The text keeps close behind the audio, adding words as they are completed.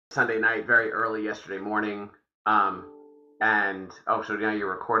Sunday night, very early yesterday morning. And so now you're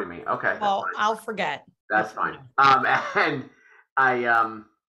recording me. Okay, that's Well, fine. I'll forget. That's fine. And I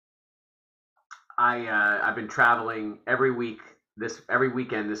I've been traveling every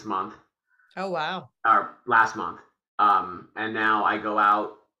weekend this month. Oh, wow. Or last month. And now I go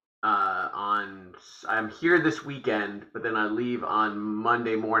out I'm here this weekend, but then I leave on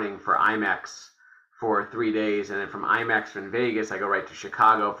Monday morning for IMEX for 3 days, and then from IMEX from Vegas, I go right to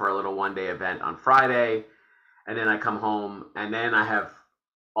Chicago for a little one-day event on Friday, and then I come home, and then I have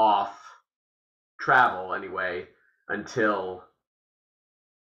off travel anyway until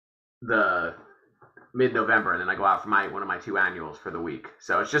the mid-November, and then I go out for one of my 2 annuals for the week.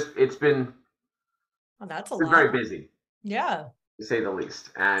 So it's been Well, that's a been lot. very busy. Yeah. To say the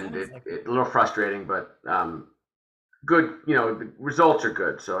least, and it's a little frustrating, but good. The results are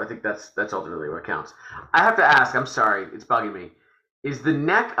good, so I think that's ultimately what counts. I have to ask. I'm sorry, it's bugging me. Is the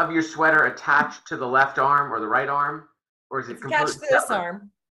neck of your sweater attached to the left arm or the right arm, or is it attached to this arm?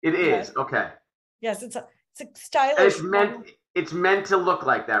 It is. Yes. Okay. Yes, it's a stylish. And it's meant to look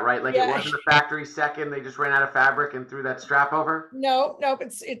like that, right? Like it wasn't a factory second. They just ran out of fabric and threw that strap over. No,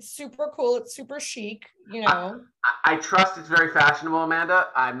 it's super cool. It's super chic. I trust it's very fashionable, Amanda.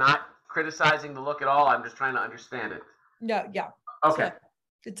 I'm not criticizing the look at all. I'm just trying to understand it. No, yeah. Okay.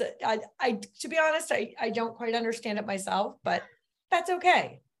 So to be honest, I don't quite understand it myself, but that's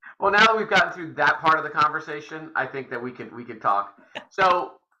okay. Well, now that we've gotten through that part of the conversation, I think that we can talk.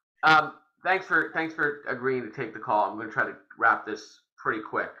 So, thanks for agreeing to take the call. I'm going to try to wrap this pretty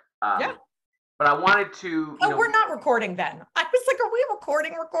quick. Yeah. But I wanted to. We're not recording then. I was like, are we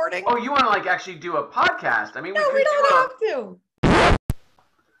recording? Oh, you want to actually do a podcast? I mean, no, we don't have to.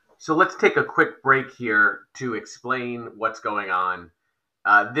 So let's take a quick break here to explain what's going on.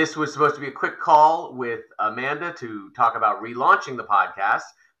 This was supposed to be a quick call with Amanda to talk about relaunching the podcast,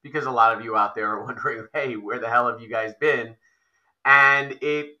 because a lot of you out there are wondering, hey, where the hell have you guys been? And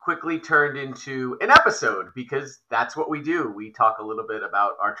it quickly turned into an episode, because that's what we do. We talk a little bit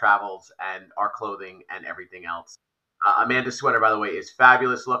about our travels and our clothing and everything else. Amanda's sweater, by the way, is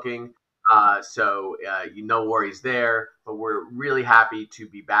fabulous looking. So no worries there. But we're really happy to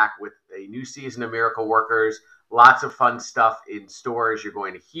be back with a new season of Miracle Workers. Lots of fun stuff in stores you're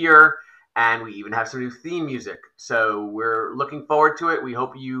going to hear. And we even have some new theme music. So we're looking forward to it. We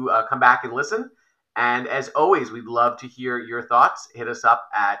hope you come back and listen. And as always, we'd love to hear your thoughts. Hit us up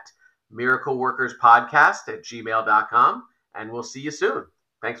at miracleworkerspodcast@gmail.com, and we'll see you soon.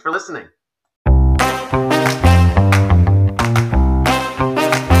 Thanks for listening.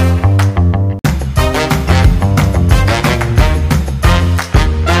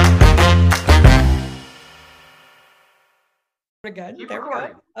 We're good. There we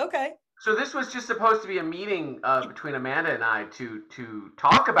go. Okay. So this was just supposed to be a meeting between Amanda and I to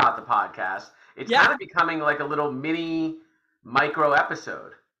talk about the podcast. It's kind of becoming like a little mini micro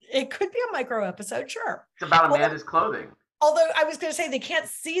episode. It could be a micro episode, sure. It's about Amanda's clothing. Although I was going to say they can't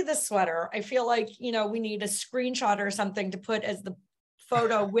see the sweater. I feel like, we need a screenshot or something to put as the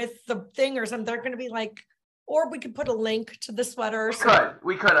photo with the thing or something. They're going to be like, or we could put a link to the sweater.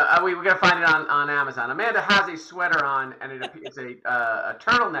 We could. We're going to find it on Amazon. Amanda has a sweater on, and it's a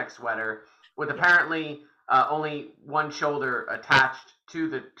turtleneck sweater with apparently only one shoulder attached to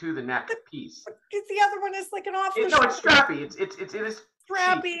the neck piece. The other one is like an off the shoulder. No, it's strappy. It is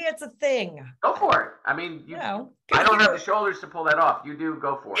strappy. Cheap. It's a thing. Go for it. I mean, I don't have the shoulders to pull that off. You do.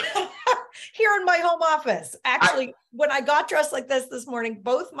 Go for it. Here in my home office, actually, when I got dressed like this morning,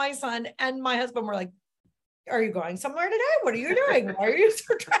 both my son and my husband were like, "Are you going somewhere today? What are you doing? Why are you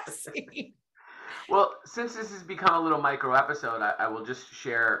so dressy?" Well, since this has become a little micro episode, I will just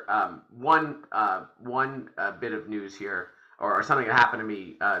share one bit of news here, or something that happened to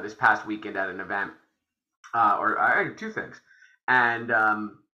me this past weekend at an event, or 2 things, and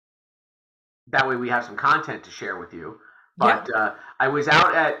that way we have some content to share with you. But I was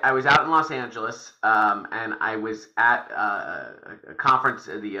out in Los Angeles, and I was at a conference,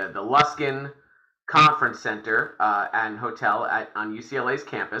 the Luskin Conference Center and Hotel on UCLA's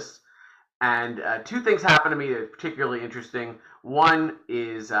campus. And 2 things happened to me that are particularly interesting. One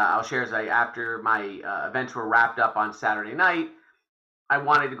is I'll share after my events were wrapped up on Saturday night, I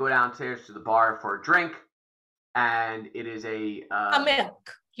wanted to go downstairs to the bar for a drink, and it is a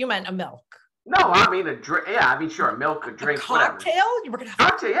milk. You meant a milk? No, I mean a drink. Yeah, I mean sure, a milk, a drink, a cocktail. Whatever. You were gonna have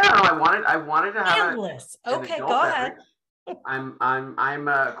cocktail. Yeah, no, I wanted to have endless. Okay, go ahead. I'm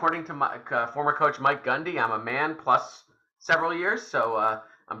according to my former coach Mike Gundy, I'm a man plus several years, so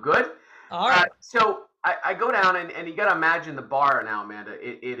I'm good. All right. So I go down and you got to imagine the bar now, Amanda.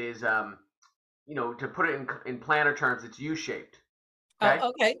 It is to put it in planner terms, it's U-shaped. Okay. Oh,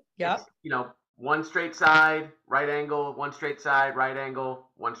 okay. Yeah. It's, one straight side, right angle, one straight side, right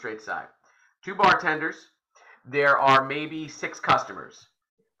angle, one straight side. Two bartenders. There are maybe 6 customers.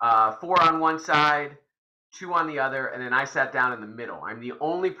 4 on one side, 2 on the other, and then I sat down in the middle. I'm the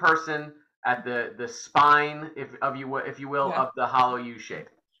only person at the spine, if you will, Yeah. of the hollow U shape.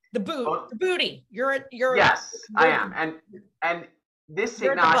 The booty. Yes, I am. And this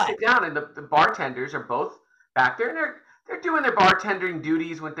You're at the now I butt. sit down, and the bartenders are both back there, and they're doing their bartending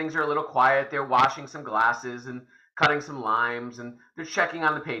duties when things are a little quiet. They're washing some glasses and cutting some limes, and they're checking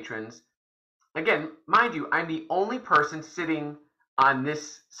on the patrons. Again, mind you, I'm the only person sitting on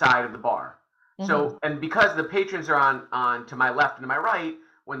this side of the bar. So, and because the patrons are on to my left and to my right,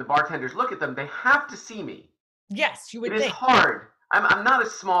 when the bartenders look at them, they have to see me. Yes, you would It is think. hard. I'm not a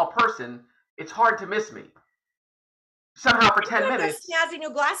small person. It's hard to miss me. Somehow for 10 minutes. Snazzy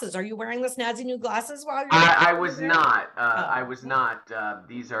new glasses. Are you wearing the snazzy new glasses while you're? I was not. I was not.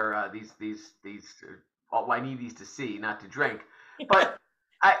 These are these. Well, I need these to see, not to drink. But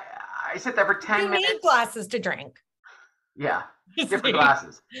I sit there for 10 minutes. You need glasses to drink. Yeah, different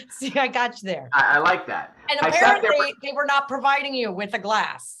glasses. See, I got you there. I like that. And apparently, they were not providing you with a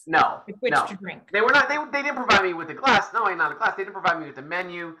glass. No, with which to drink. They were not. They didn't provide me with a glass. No, not a glass. They didn't provide me with a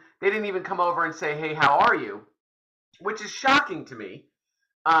menu. They didn't even come over and say, "Hey, how are you?" Which is shocking to me,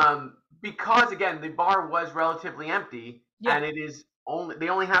 because again, the bar was relatively empty, and they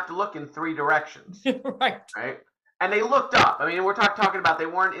only have to look in 3 directions, right? And they looked up. I mean, we're talking about they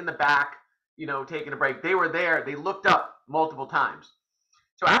weren't in the back, taking a break. They were there. They looked up multiple times.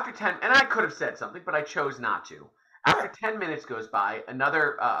 So after 10, and I could have said something, but I chose not to. After 10 minutes goes by,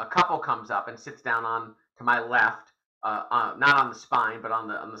 another a couple comes up and sits down to my left, not on the spine, but on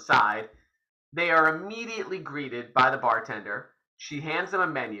the side. They are immediately greeted by the bartender. She hands them a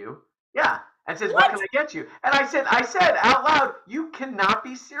menu, and says, "What can I get you?" And I said out loud, "You cannot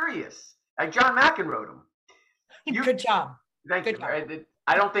be serious." Like John McEnroe him. Good job. Thank you. Job.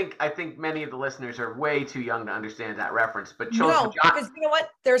 I think many of the listeners are way too young to understand that reference. But because you know what?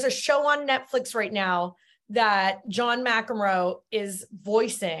 There's a show on Netflix right now that John McEnroe is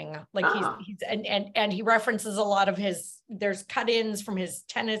voicing, like he's and he references a lot of there's cut-ins from his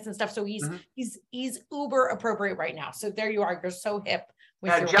tennis and stuff. So he's uber appropriate right now. So there you are. You're so hip.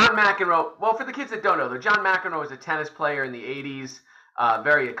 John McEnroe. Well, for the kids that don't know, though, John McEnroe was a tennis player in the 80s,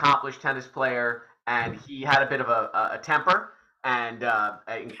 very accomplished tennis player, and he had a bit of a temper and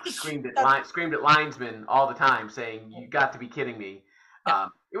screamed at linesmen all the time, saying, "You got to be kidding me."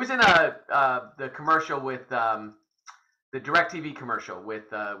 It was in the commercial with the DirecTV commercial with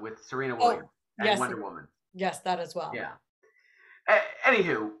Serena Williams and Wonder Woman. Yes, that as well. Yeah.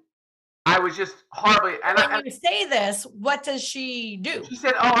 Anywho, I was just horribly. And when you say this, what does she do? She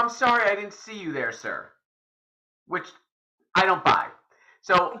said, "Oh, I'm sorry, I didn't see you there, sir," which I don't buy.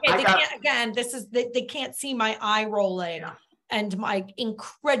 So they can't see my eye rolling and my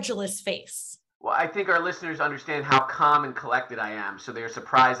incredulous face. Well, I think our listeners understand how calm and collected I am, so they're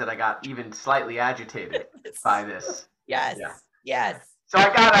surprised that I got even slightly agitated by this. Yes. Yeah. Yes. So I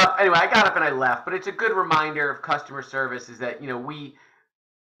got up. Anyway, I got up and I left. But it's a good reminder of customer service is that we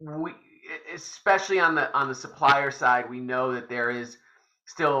especially on the supplier side, we know that there is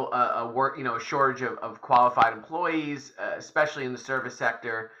still a shortage of qualified employees, especially in the service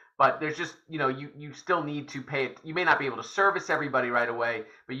sector. But there's just, you still need to pay it. You may not be able to service everybody right away,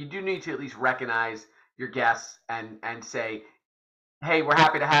 but you do need to at least recognize your guests and say, "Hey, we're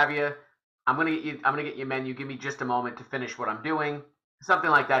happy to have you. I'm gonna get you a menu. Give me just a moment to finish what I'm doing."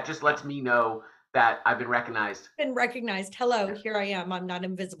 Something like that just lets me know that I've been recognized. Hello, here I am. I'm not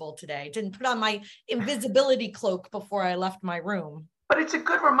invisible today. Didn't put on my invisibility cloak before I left my room. But it's a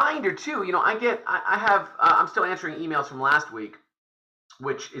good reminder too. I'm still answering emails from last week,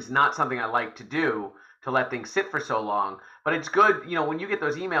 which is not something I like to do, to let things sit for so long. But it's good, when you get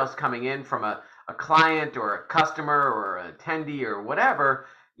those emails coming in from a client or a customer or an attendee or whatever,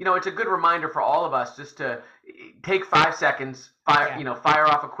 it's a good reminder for all of us just to take 5 seconds, fire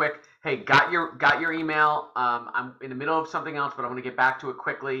off a quick, "Hey, got your email. I'm in the middle of something else, but I'm going to get back to it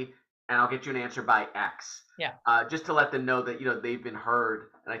quickly, and I'll get you an answer by X." Yeah. Just to let them know that, they've been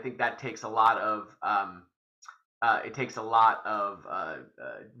heard. And I think that takes a lot of,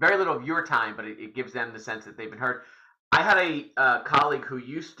 very little of your time, but it gives them the sense that they've been heard. I had a colleague who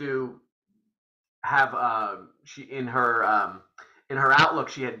used to have, she in her Outlook,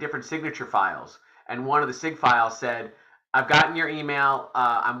 she had different signature files. And one of the sig files said, "I've gotten your email.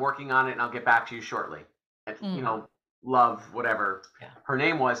 I'm working on it, and I'll get back to you shortly." And, Love, whatever her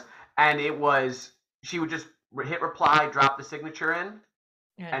name was. And it was, she would just hit reply, drop the signature in,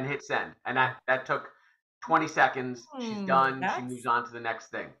 and hit send. And that took 20 seconds, she's done, she That's moves on to the next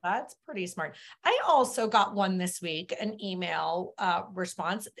thing. That's pretty smart. I also got one this week, an email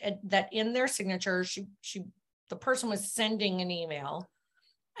response that in their signature, the person was sending an email,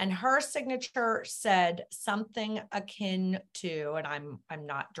 and her signature said something akin to, and I'm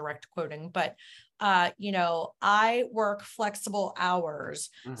not direct quoting, but I work flexible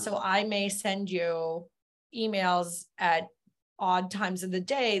hours, so I may send you emails at odd times of the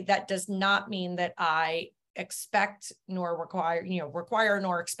day. That does not mean that I expect nor require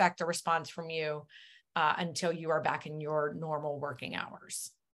nor expect a response from you until you are back in your normal working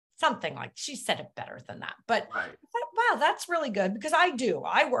hours. Something like, she said it better than that, but Right. I thought, wow, that's really good, because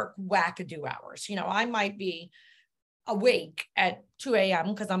I work wackadoo hours. I might be awake at 2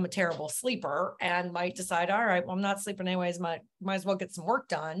 a.m. because I'm a terrible sleeper, and might decide, all right, well, I'm not sleeping anyways, might as well get some work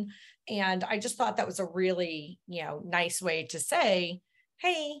done. And I just thought that was a really, nice way to say,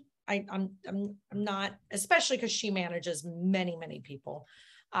 hey, I'm not, especially because she manages many, many people.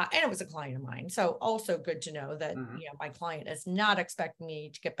 And it was a client of mine. So also good to know that, my client is not expecting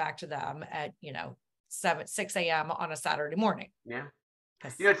me to get back to them at, 6 a.m. on a Saturday morning. Yeah.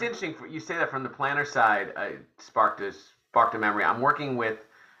 It's interesting you say that. From the planner side, sparked a memory. I'm working with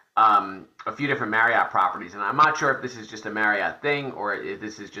a few different Marriott properties, and I'm not sure if this is just a Marriott thing or if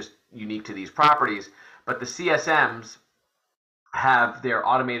this is just unique to these properties, but the CSMs have their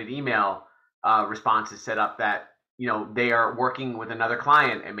automated email responses set up that they are working with another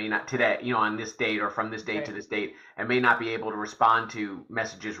client and may not today, on this date or from this date to this date, and may not be able to respond to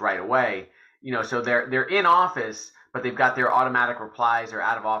messages right away. So they're in office, but they've got their automatic replies or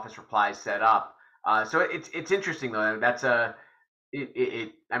out of office replies set up. So it's interesting though. That's I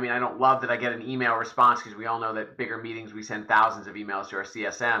don't love that I get an email response, because we all know that bigger meetings, we send thousands of emails to our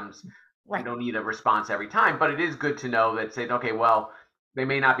CSMs. Right. We don't need a response every time, but it is good to know that, say, okay, well, they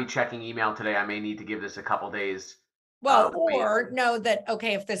may not be checking email today. I may need to give this a couple days. Well, or know that,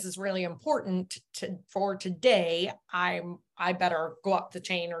 okay, if this is really important for today, I better go up the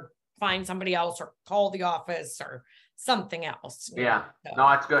chain or find somebody else or call the office or something else. Yeah. So. No,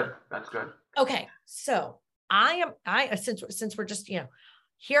 that's good. That's good. Okay. So since we're just,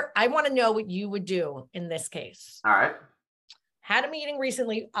 here, I want to know what you would do in this case. All right. Had a meeting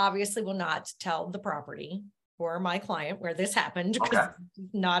recently, obviously will not tell the property or my client where this happened, because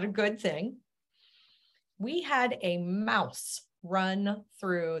it's not a good thing. We had a mouse run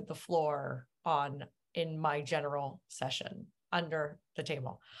through the floor in my general session under the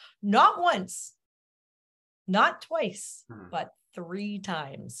table. Not once, not twice, but 3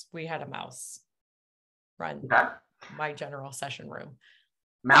 times we had a mouse run my general session room.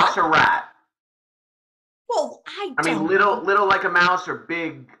 Mouse or rat? Well, I mean, little like a mouse, or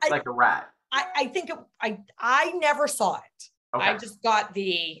big like a rat? I think I never saw it. Okay. I just got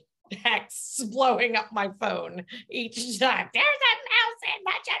the text blowing up my phone each time. There's a mouse in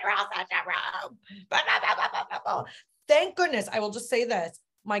my general session room. Blah, blah, blah, blah, blah, blah. Thank goodness. I will just say this.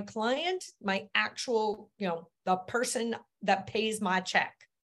 My client, my actual, the person that pays my check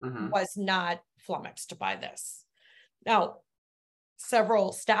was not flummoxed by this. Now,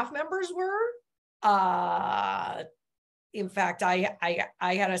 several staff members were. In fact, I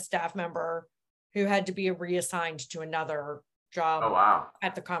had a staff member who had to be reassigned to another job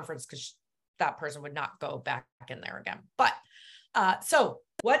at the conference, because that person would not go back in there again. But so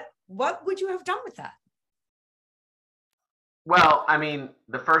what would you have done with that? Well, I mean,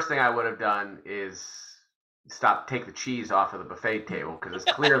 the first thing I would have done is take the cheese off of the buffet table, because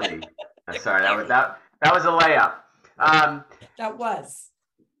it's clearly sorry, that was a layup. That was.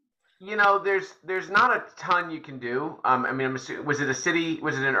 There's not a ton you can do. I mean, was it a city?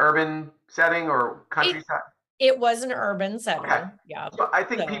 Was it an urban setting or countryside? It was an urban setting. Okay. Yeah. So I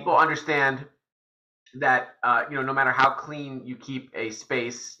think people understand that, no matter how clean you keep a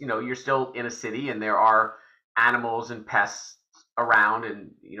space, you're still in a city, and there are animals and pests around,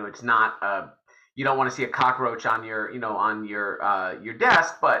 and it's not you don't want to see a cockroach on your your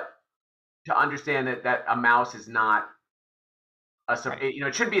desk, but to understand that a mouse is not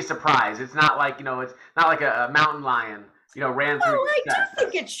it shouldn't be a surprise. It's not like it's not like a mountain lion ran through. Well, I do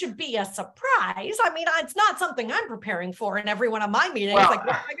think it should be a surprise. I mean, it's not something I'm preparing for in every one of my meetings. Well, like,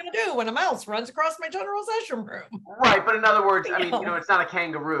 what am I going to do when a mouse runs across my general session room? Right, but in other words, I mean, it's not a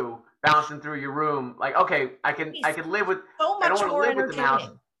kangaroo bouncing through your room. Like, okay, I can live with. So much I don't want to more live with the mouse.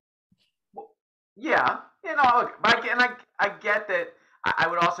 Yeah, look, but I get that. I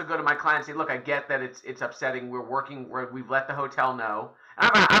would also go to my client and say, look, I get that it's upsetting. We've let the hotel know. And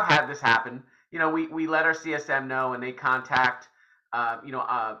I've had this happen. We let our CSM know, and they contact,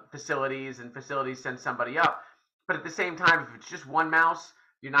 facilities, and facilities send somebody up. But at the same time, if it's just one mouse,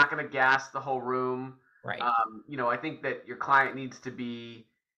 you're not going to gas the whole room. Right. I think that your client needs to be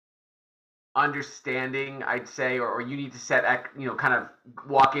understanding, I'd say, or you need to set, kind of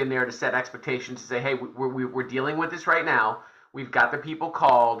walk in there to set expectations to say, hey, we're dealing with this right now. We've got the people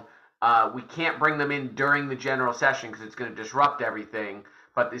called. We can't bring them in during the general session because it's going to disrupt everything.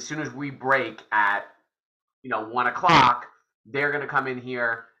 But as soon as we break at 1 o'clock, they're going to come in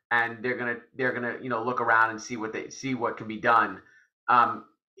here and they're gonna look around and see what can be done. And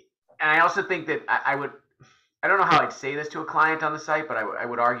I also think that I don't know how I'd say this to a client on the site, but I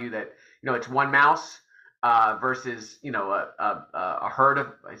would argue that it's one mouse versus a herd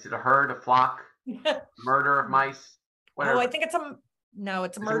of, is it a herd, a flock, murder of mice, Oh, I whatever. think no,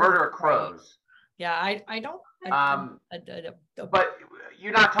 it's a It's a murder. murder of Right. crows. Yeah, I don't. But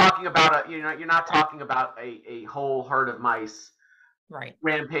you're not talking about you're not talking about a whole herd of mice Right.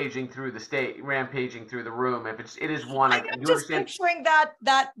 rampaging through the state, rampaging through the room. If it is one, I'm just picturing that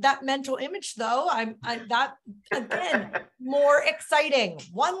mental image, though. I'm that again more exciting.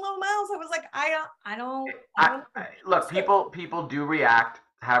 One little mouse. I was like, I don't. Look, people do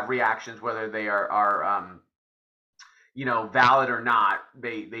have reactions, whether they are valid or not.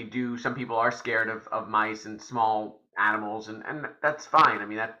 They do. Some people are scared of mice and small animals, and that's fine. I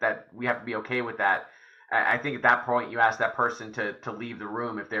mean, that we have to be okay with that. I think at that point you ask that person to leave the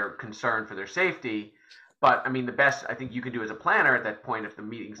room if they're concerned for their safety. But I mean, the best I think you can do as a planner at that point, if the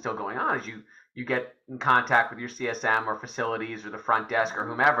meeting's still going on, is you get in contact with your CSM or facilities or the front desk or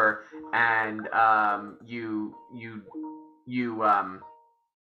whomever, and you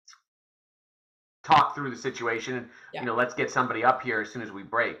talk through the situation and let's get somebody up here as soon as we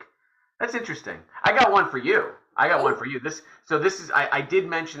break. That's interesting. I got one for you. This is I did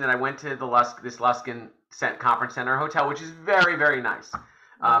mention that I went to this Luskin Conference Center Hotel, which is very, very nice.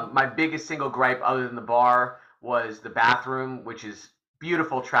 My biggest single gripe, other than the bar, was the bathroom, which is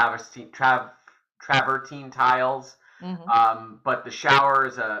beautiful travertine tiles. But the shower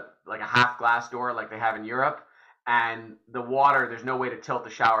is like a half glass door, like they have in Europe. And the water, there's no way to tilt the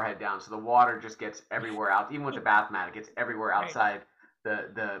shower head down, so the water just gets everywhere out. Even with the bath mat, it gets everywhere outside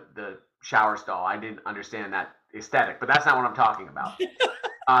the shower stall. I didn't understand that aesthetic, but that's not what I'm talking about.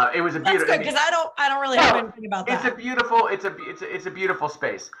 It was a beautiful. That's good, because I don't really have anything about that. It's a beautiful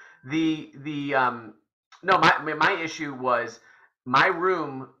space. My issue was my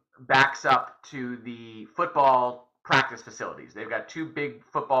room backs up to the football practice facilities. They've got two big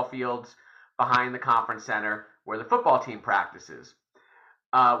football fields behind the conference center where the football team practices.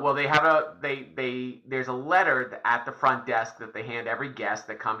 Well, they have there's a letter at the front desk that they hand every guest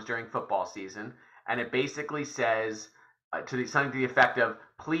that comes during football season, and it basically says something to the effect of,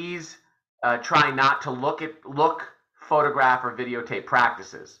 please try not to look, photograph, or videotape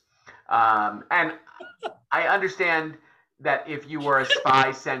practices. And I understand that if you were a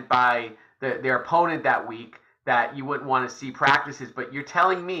spy sent by their opponent that week, that you wouldn't want to see practices, but you're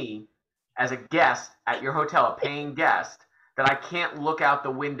telling me as a guest at your hotel, a paying guest, that I can't look out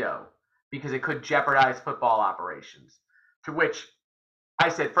the window because it could jeopardize football operations. To which I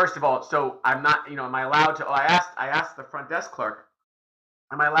said, first of all, so I'm not, am I allowed to? I asked the front desk clerk,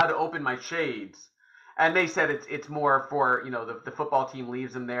 am I allowed to open my shades? And they said it's more for, the football team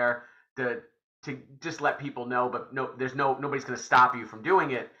leaves them there to just let people know, but nobody's going to stop you from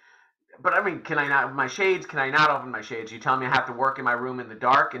doing it. But I mean, can I not open my shades? Can I not open my shades? You tell me I have to work in my room in the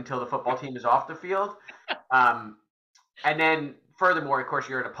dark until the football team is off the field. And then furthermore, of course,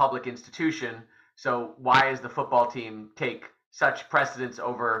 you're at a public institution. So why is the football team take such precedence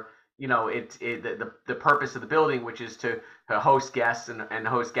over, the purpose of the building, which is to host guests and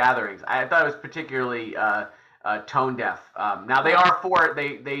host gatherings? I thought it was particularly tone deaf. Now they were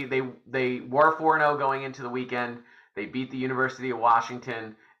 4-0 going into the weekend. They beat the University of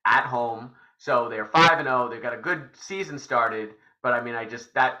Washington at home, so they're 5-0. They've got a good season started. But I mean,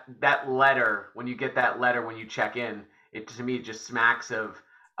 that letter, when you get that letter when you check in, it to me just smacks of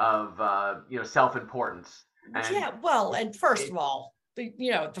self-importance. Yeah, well, and first of all,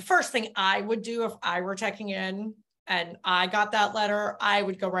 the first thing I would do if I were checking in and I got that letter, I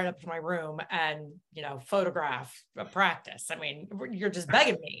would go right up to my room and photograph a practice. I mean, you're just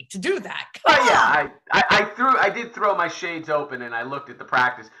begging me to do that. I did throw my shades open and I looked at the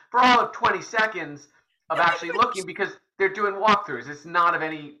practice for all of 20 seconds of actually looking, because they're doing walkthroughs. It's not of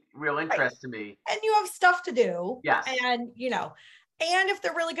any real interest to me. And you have stuff to do. Yes. And and if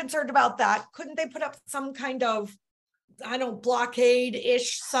they're really concerned about that, couldn't they put up some kind of,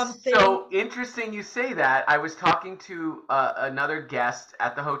 blockade-ish something? So interesting you say that. I was talking to another guest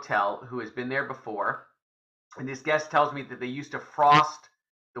at the hotel who has been there before, and this guest tells me that they used to frost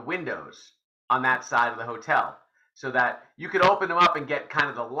the windows on that side of the hotel. so that you could open them up and get kind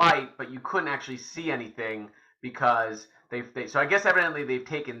of the light, but you couldn't actually see anything because so I guess evidently they've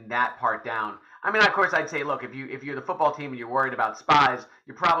taken that part down. I mean, of course, I'd say, look, if you're the football team and you're worried about spies,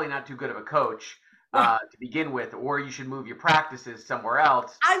 you're probably not too good of a coach to begin with, or you should move your practices somewhere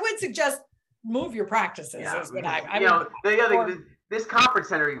else. I would suggest move your practices. Yeah, Is what I you know, the other thing, this conference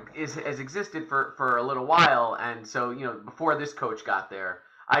center has existed for a little while, and so before this coach got there,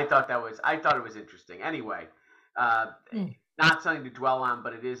 I thought it was interesting. Anyway, not something to dwell on,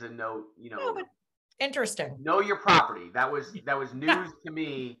 but it is a note. No, but interesting. Know your property. That was news to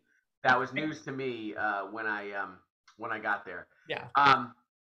me. That was news to me when I got there. Yeah.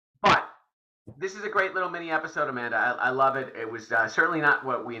 But this is a great little mini episode, Amanda. I love it. It was certainly not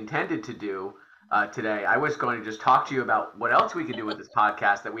what we intended to do today. I was going to just talk to you about what else we could do with this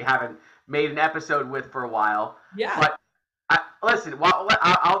podcast that we haven't made an episode with for a while. Yeah. But listen,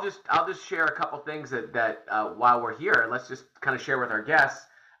 I'll just share a couple things that while we're here, let's just kind of share with our guests.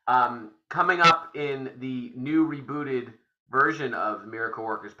 Coming up in the new rebooted version of the Miracle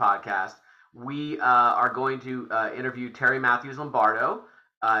Workers podcast, we are going to interview Terry Matthews Lombardo.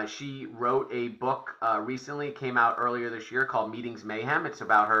 She wrote a book recently, came out earlier this year, called Meetings Mayhem. It's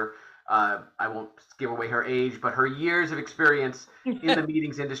about her, I won't give away her age, but her years of experience in the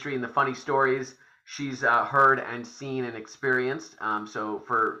meetings industry and the funny stories she's heard and seen and experienced. So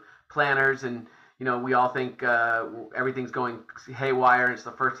for planners, and we all think everything's going haywire, and it's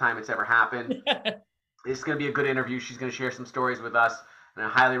the first time it's ever happened. It's going to be a good interview. She's going to share some stories with us, and I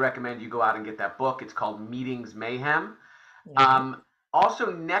highly recommend you go out and get that book. It's called Meetings Mayhem.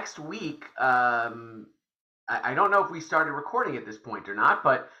 Also, next week, I don't know if we started recording at this point or not,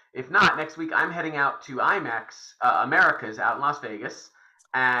 but if not, next week I'm heading out to IMEX Americas out in Las Vegas,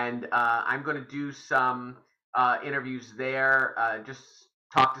 and I'm going to do some interviews there, just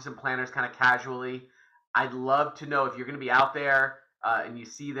talk to some planners kind of casually. I'd love to know if you're going to be out there and you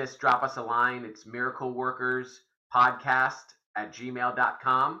see this, drop us a line. It's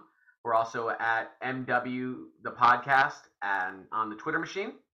miracleworkerspodcast@gmail.com. We're also at MW the podcast and on the Twitter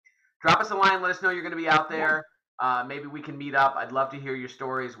machine. Drop us a line. Let us know you're going to be out there. Maybe we can meet up. I'd love to hear your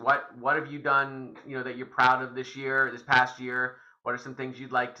stories. What have you done, that you're proud of this past year? What are some things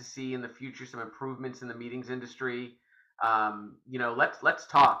you'd like to see in the future? Some improvements in the meetings industry. Let's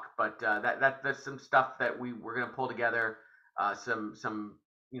talk. But that's some stuff that we're going to pull together. Some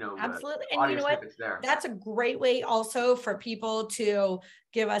absolutely. And you know what? That's a great way also for people to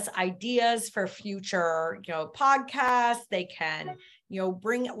give us ideas for future, podcasts. They can,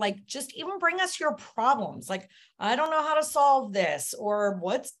 bring us your problems. Like, I don't know how to solve this, or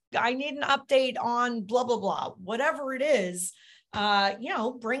I need an update on blah, blah, blah, whatever it is.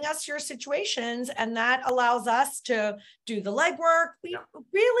 Bring us your situations, and that allows us to do the legwork. We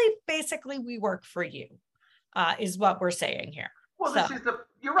we work for you, is what we're saying here. Well,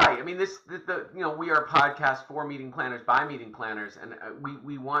 you're right. I mean, we are a podcast for meeting planners by meeting planners, and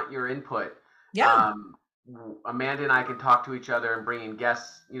we want your input. Yeah. Amanda and I can talk to each other and bring in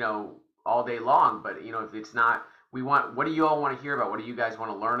guests, all day long. But if it's not, what do you all want to hear about? What do you guys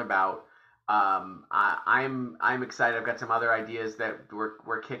want to learn about? I'm excited. I've got some other ideas that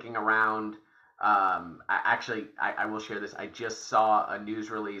we're kicking around. I will share this. I just saw a news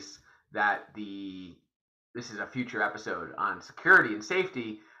release that this is a future episode on security and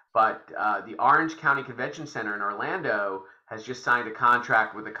safety, but the Orange County Convention Center in Orlando has just signed a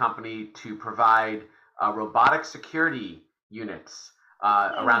contract with a company to provide robotic security units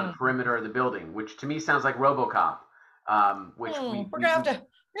around the perimeter of the building, which to me sounds like RoboCop. We're gonna have to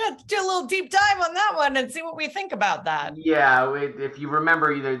do a little deep dive on that one and see what we think about that. Yeah, if you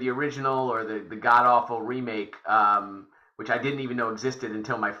remember either the original or the god-awful remake, which I didn't even know existed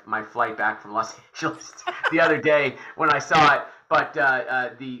until my flight back from Los Angeles the other day when I saw it. But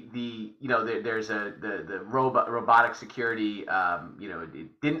there's the robotic security.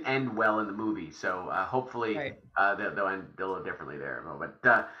 It didn't end well in the movie, so hopefully they'll end a little differently there.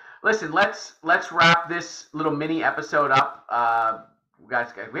 But listen, let's wrap this little mini episode up.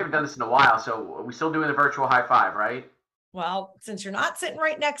 Guys, we haven't done this in a while, so are we still doing the virtual high five, right? Well, since you're not sitting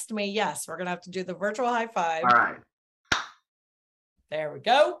right next to me, yes, we're gonna have to do the virtual high five. All right. There we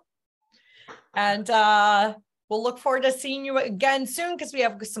go. And we'll look forward to seeing you again soon, because we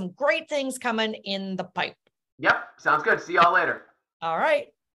have some great things coming in the pipe. Yep. Sounds good. See y'all later. All right.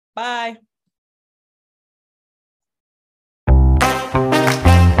 Bye.